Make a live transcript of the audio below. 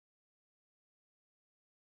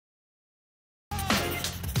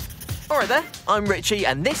Alright there, I'm Richie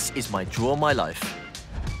and this is my Draw My Life.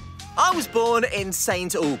 I was born in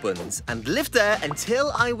St Albans and lived there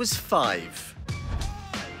until I was 5.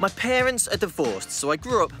 My parents are divorced, so I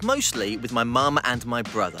grew up mostly with my mum and my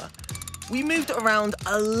brother. We moved around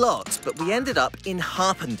a lot, but we ended up in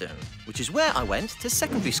Harpenden, which is where I went to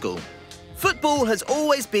secondary school. Football has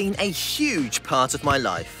always been a huge part of my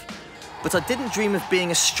life, but I didn't dream of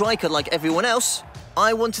being a striker like everyone else.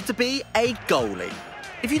 I wanted to be a goalie.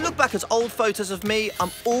 If you look back at old photos of me,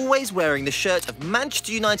 I'm always wearing the shirt of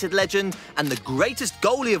Manchester United legend and the greatest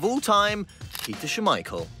goalie of all time, Peter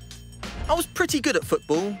Schmeichel. I was pretty good at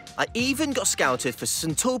football. I even got scouted for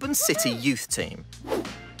St Albans City youth team.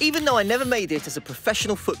 Even though I never made it as a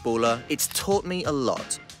professional footballer, it's taught me a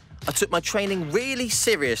lot. I took my training really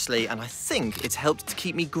seriously and I think it's helped to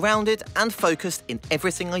keep me grounded and focused in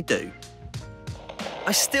everything I do.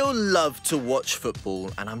 I still love to watch football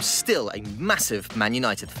and I'm still a massive Man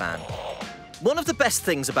United fan. One of the best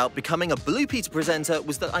things about becoming a Blue Peter presenter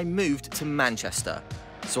was that I moved to Manchester,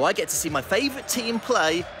 so I get to see my favourite team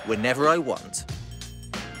play whenever I want.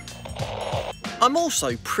 I'm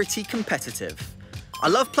also pretty competitive. I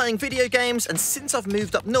love playing video games and since I've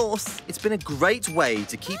moved up north, it's been a great way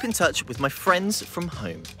to keep in touch with my friends from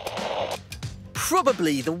home.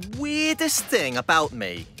 Probably the weirdest thing about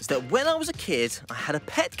me is that when I was a kid, I had a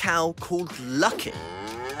pet cow called Lucky.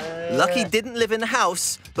 Lucky didn't live in the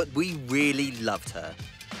house, but we really loved her.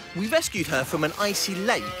 We rescued her from an icy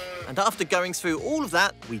lake, and after going through all of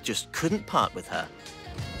that, we just couldn't part with her.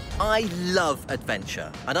 I love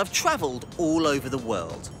adventure, and I've travelled all over the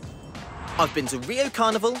world. I've been to Rio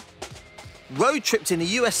Carnival, road tripped in the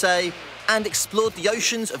USA, and explored the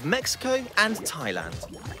oceans of Mexico and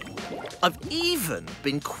Thailand. I've even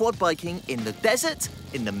been quad biking in the desert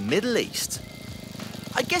in the Middle East.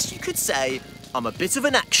 I guess you could say I'm a bit of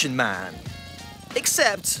an action man.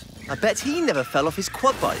 Except, I bet he never fell off his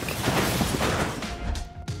quad bike.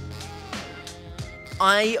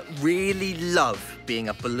 I really love being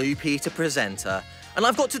a Blue Peter presenter, and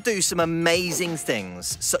I've got to do some amazing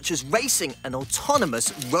things, such as racing an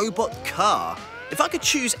autonomous robot car. If I could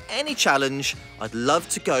choose any challenge, I'd love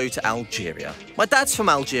to go to Algeria. My dad's from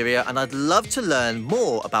Algeria and I'd love to learn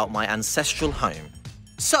more about my ancestral home.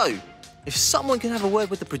 So, if someone can have a word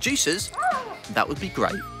with the producers, that would be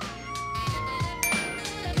great.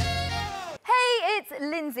 Hey, it's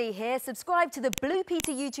Lindsay here. Subscribe to the Blue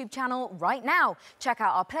Peter YouTube channel right now. Check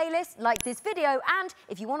out our playlist, like this video, and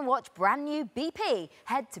if you want to watch brand new BP,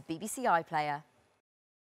 head to BBC iPlayer.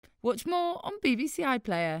 Watch more on BBC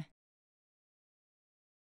iPlayer.